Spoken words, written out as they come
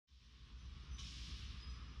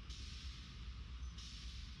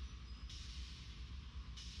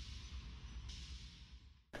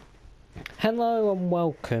Hello and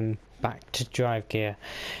welcome back to Drive Gear.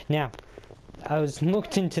 Now, I was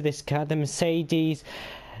looked into this car, the Mercedes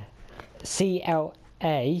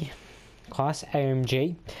CLA class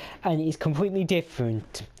AMG, and it's completely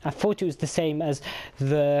different. I thought it was the same as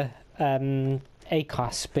the A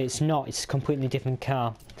class, but it's not. It's a completely different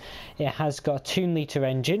car. It has got a 2-litre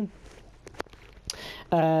engine,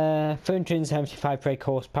 375 brake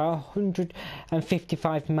horsepower,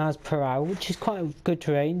 155 miles per hour, which is quite a good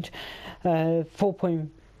range.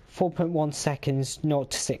 4.1 seconds 0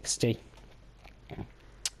 to 60.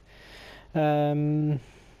 Yeah,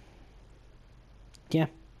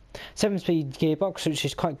 7-speed gearbox, which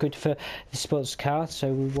is quite good for the sports car.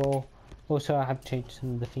 So we will also, I have changed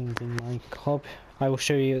some of the things in my club. I will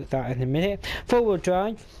show you that in a minute. 4-wheel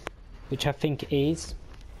drive, which I think is.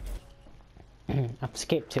 I've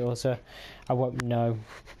skipped it also, I won't know,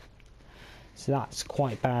 so that's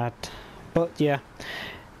quite bad, but yeah.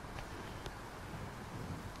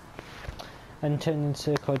 And turning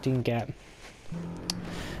circle I didn't get.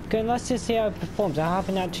 Okay, let's just see how it performs. I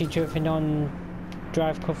haven't actually driven on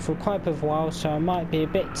Drive Club for quite a while, so I might be a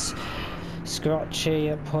bit scratchy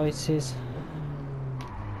at places.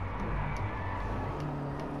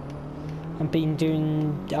 I've been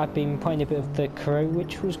playing a bit of the Crew,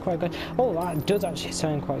 which was quite good. Oh, that does actually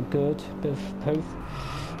sound quite good. A bit of both.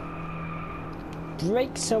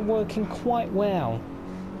 Brakes are working quite well.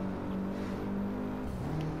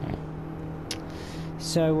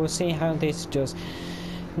 So we'll see how this does.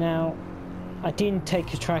 Now, I didn't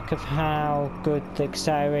take a track of how good the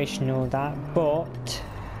acceleration and all that, but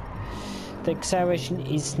the acceleration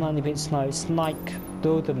is slightly a bit slow. It's like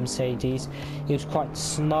the other Mercedes. It was quite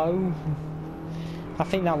slow. I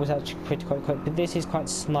think that was actually pretty quite quick, but this is quite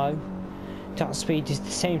slow. Top speed is the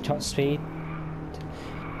same top speed.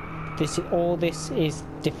 This is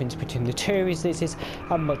difference between the two is this is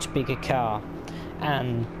a much bigger car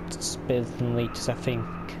and it's bigger than litres, I think.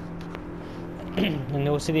 And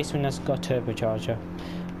also this one has got a turbocharger,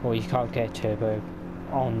 or you can't get a turbo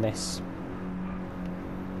on this.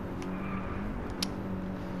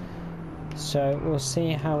 So we'll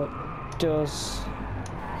see how it does.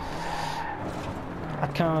 I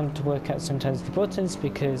can't work out sometimes the buttons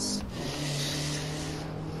because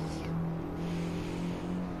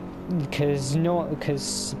I've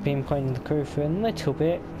been playing the Crew for a little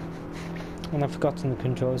bit and I've forgotten the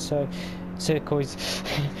controls. So circle is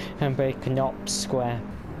and brake and up square.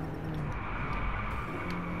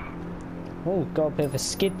 Oh, got a bit of a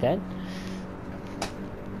skid then.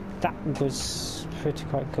 That was pretty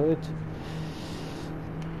quite good.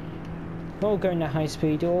 All going at high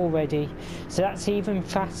speed already, so that's even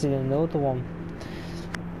faster than the other one,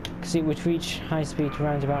 because it would reach high speed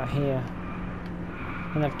around about here,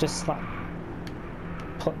 and I've just like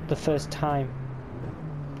put the first time,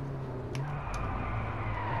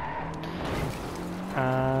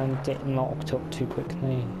 and it locked up too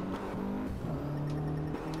quickly.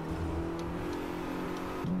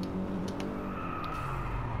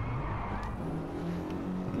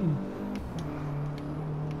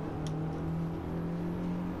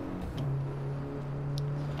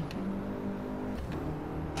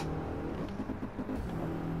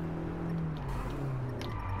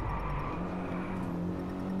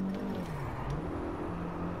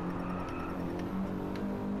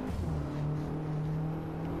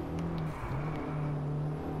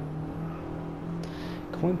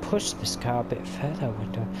 Can we push this car a bit further?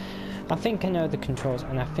 I think I know the controls,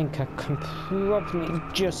 and I think I can probably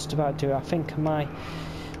just about do it. I think I might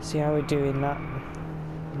see how we do in that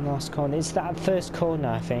last corner. It's that first corner,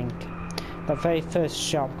 I think. That very first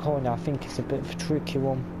sharp corner, I think, is a bit of a tricky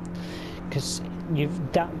one, because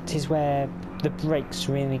that is where the brakes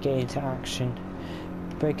really get into action.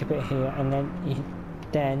 Brake a bit here, and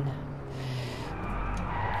then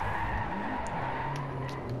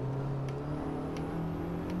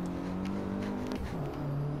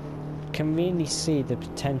can really see the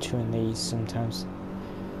potential in these sometimes.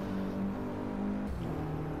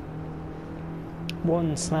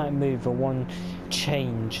 One slight move or one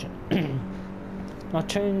change. I'll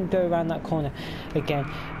try and go around that corner again.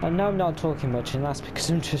 I know I'm not talking much, and that's because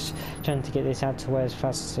I'm just trying to get this out to where as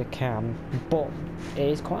fast as I can, but it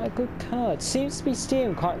is quite a good car. It seems to be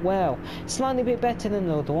steering quite well. Slightly a bit better than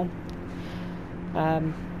the other one.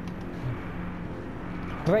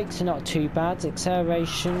 Brakes are not too bad,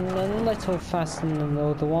 acceleration a little faster than the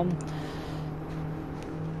other one.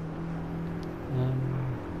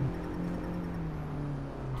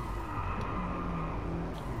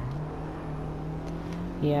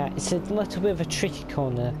 Yeah, it's a little bit of a tricky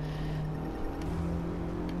corner,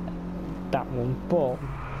 that one, but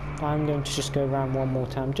I'm going to just go around one more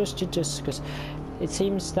time, just because it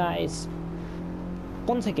seems that it's,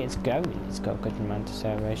 once it gets going, it's got a good amount of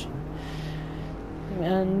acceleration.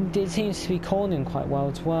 And it seems to be cornering quite well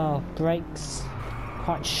as well. Brakes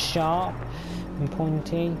quite sharp and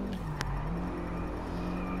pointy.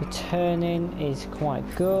 The turning is quite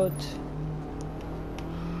good.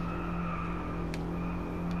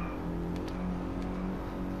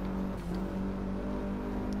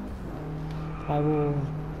 I will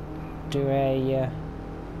do a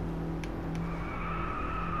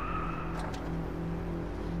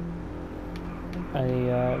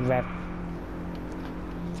rev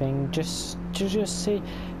thing just to see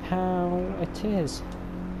how it is.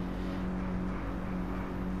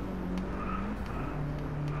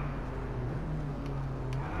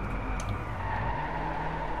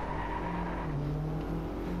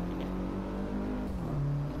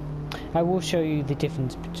 I will show you the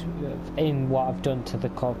difference in what I've done to the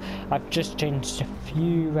car. I've just changed a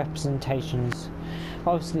few representations.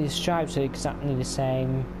 Obviously the stripes are exactly the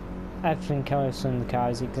same, everything else on the car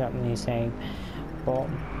is exactly the same, but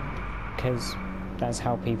because that's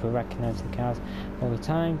how people recognise the cars all the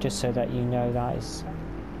time, just so that you know that it's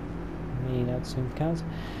me that's in the cars.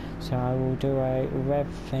 So I will do a rev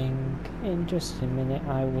thing in just a minute.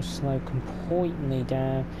 I will slow completely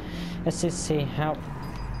down. Let's just see how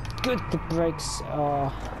good the brakes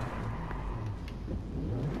are.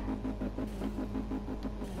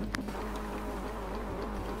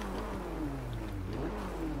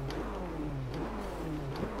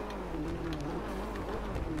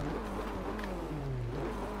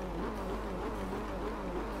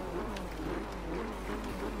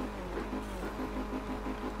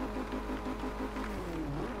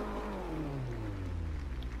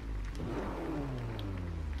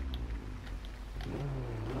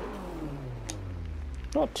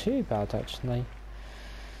 Not too bad actually.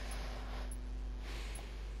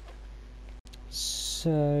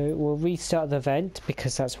 So we'll restart the event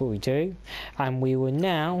because that's what we do, and we will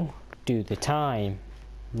now do the time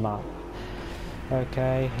map.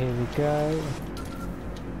 Okay, here we go.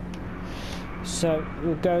 So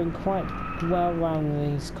we're going quite well around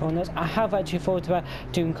these corners. I have actually thought about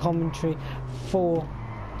doing commentary for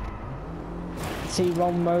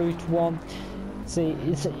C1 mode 1. See,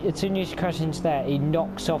 as soon as you crash into there, it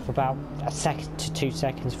knocks off about a second to 2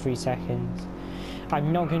 seconds, 3 seconds.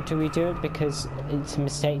 I'm not going to redo it because it's a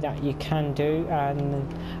mistake that you can do,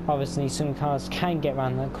 and obviously some cars can get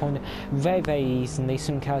around that corner very easily.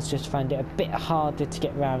 Some cars just find it a bit harder to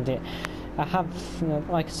get around it. I have,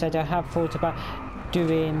 like I said, I have thought about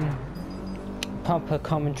doing proper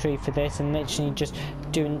commentary for this and literally just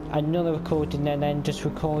doing another recording and then just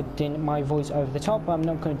recording my voice over the top, but I'm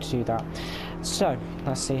not going to do that. So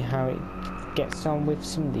let's see how it gets on with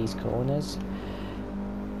some of these corners.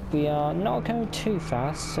 We are not going too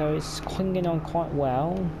fast, so it's clinging on quite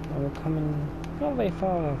well, and we're coming not very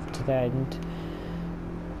far off to the end.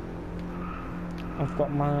 I've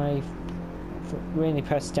got my foot really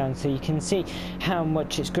pressed down so you can see how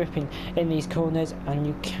much it's gripping in these corners, and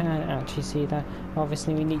you can actually see that.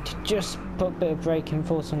 Obviously we need to just put a bit of braking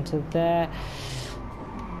force onto there.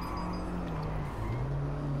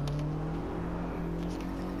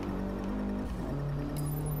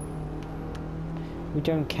 We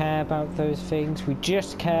don't care about those things, we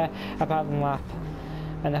just care about the lap.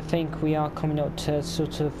 And I think we are coming up to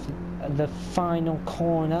sort of the final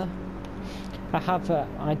corner.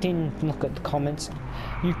 I didn't look at the comments.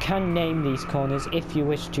 You can name these corners if you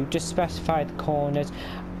wish to, just specify the corners.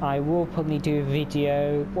 I will probably do a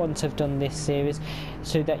video once I've done this series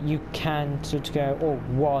so that you can sort of go, oh,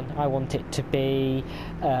 one, I want it to be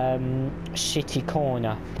shitty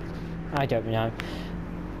corner, I don't know,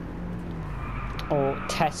 or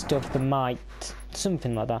test of the might,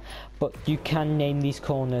 something like that. But you can name these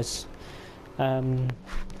corners. I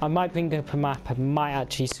might bring up a map. I might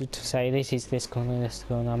actually sort of say this is this corner, this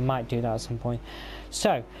corner. I might do that at some point.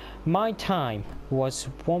 So my time was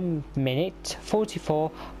 1 minute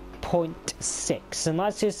 44.6, and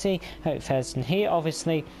let's just see how it fares. And here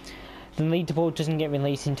obviously the leaderboard doesn't get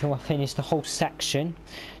released until I finish the whole section,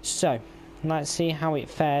 so let's see how it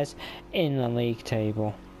fares in the league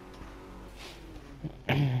table.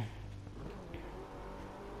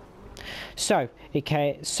 So,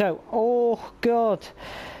 okay, so, oh god,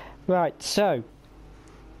 right, so,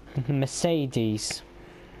 Mercedes,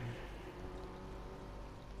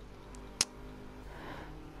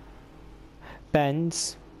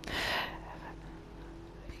 Benz,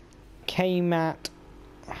 came at,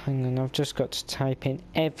 hang on, I've just got to type in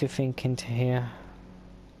everything into here,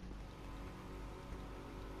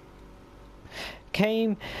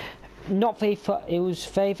 not very far, it was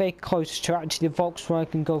very close to actually the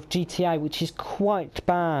Volkswagen Golf GTI, which is quite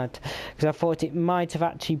bad, because I thought it might have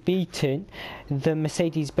actually beaten the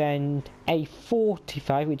Mercedes-Benz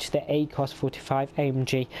A45, which is the A-Class 45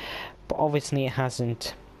 AMG, but obviously it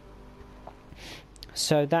hasn't.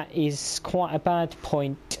 So that is quite a bad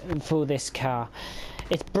point for this car.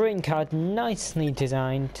 It's brilliant car, nicely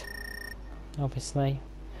designed, obviously.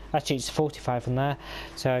 Actually it's 45 on there,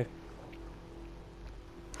 so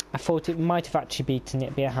I thought it might have actually beaten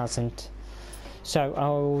it, but it hasn't. So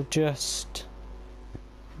I'll just,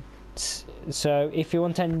 so if you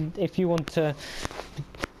want to,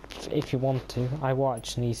 I will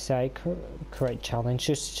actually say create challenge,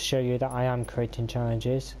 just to show you that I am creating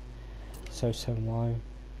challenges. So why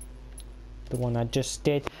the one I just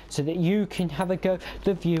did, so that you can have a go,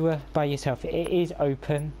 the viewer, by yourself. It is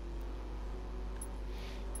open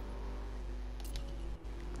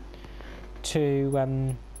to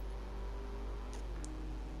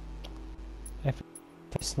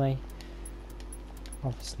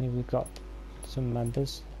obviously we've got some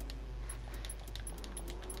members.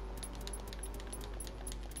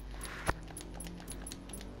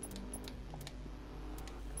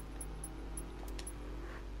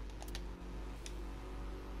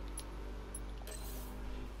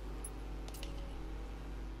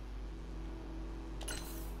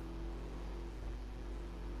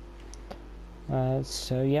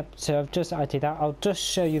 So yep, so I've just added that. I'll just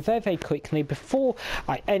show you very quickly before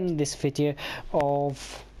I end this video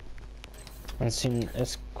of, as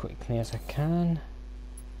quickly as I can,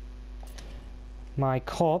 my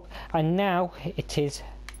cob, and now it is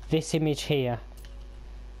this image here.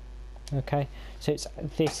 Okay, so it's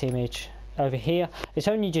this image over here. It's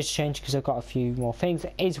only just changed because I've got a few more things.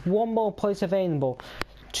 There is one more place available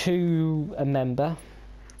to a member.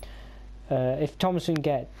 If Thomas can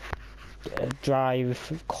get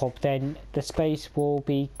drive cob, then the space will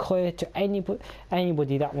be clear to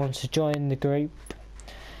anybody that wants to join the group.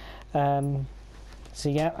 So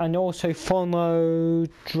yeah, and also follow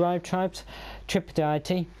Drive Tribes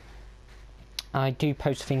Deity. I do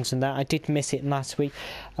post things on that. I did miss it last week,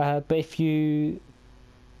 but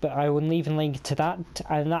I will leave a link to that,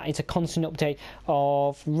 and that is a constant update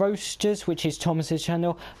of Roadsters, which is Thomas's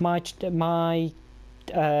channel, my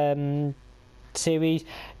series,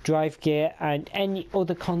 Drive Gear, and any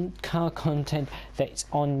other car content that's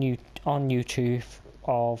on YouTube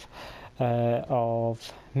of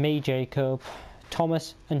me, Jacob,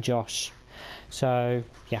 Thomas and Josh. So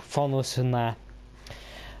yeah, follow us in there.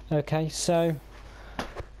 Okay, so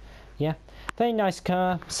yeah, very nice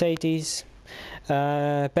car, Mercedes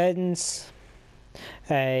Benz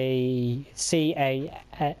A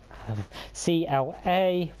CLA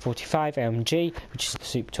 45 AMG, which is the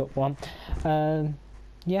super top one.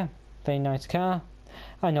 Yeah, very nice car.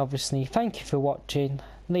 And obviously, thank you for watching.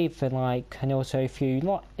 Leave a like, and also if you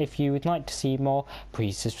would like to see more,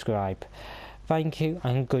 please subscribe. Thank you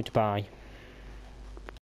and goodbye.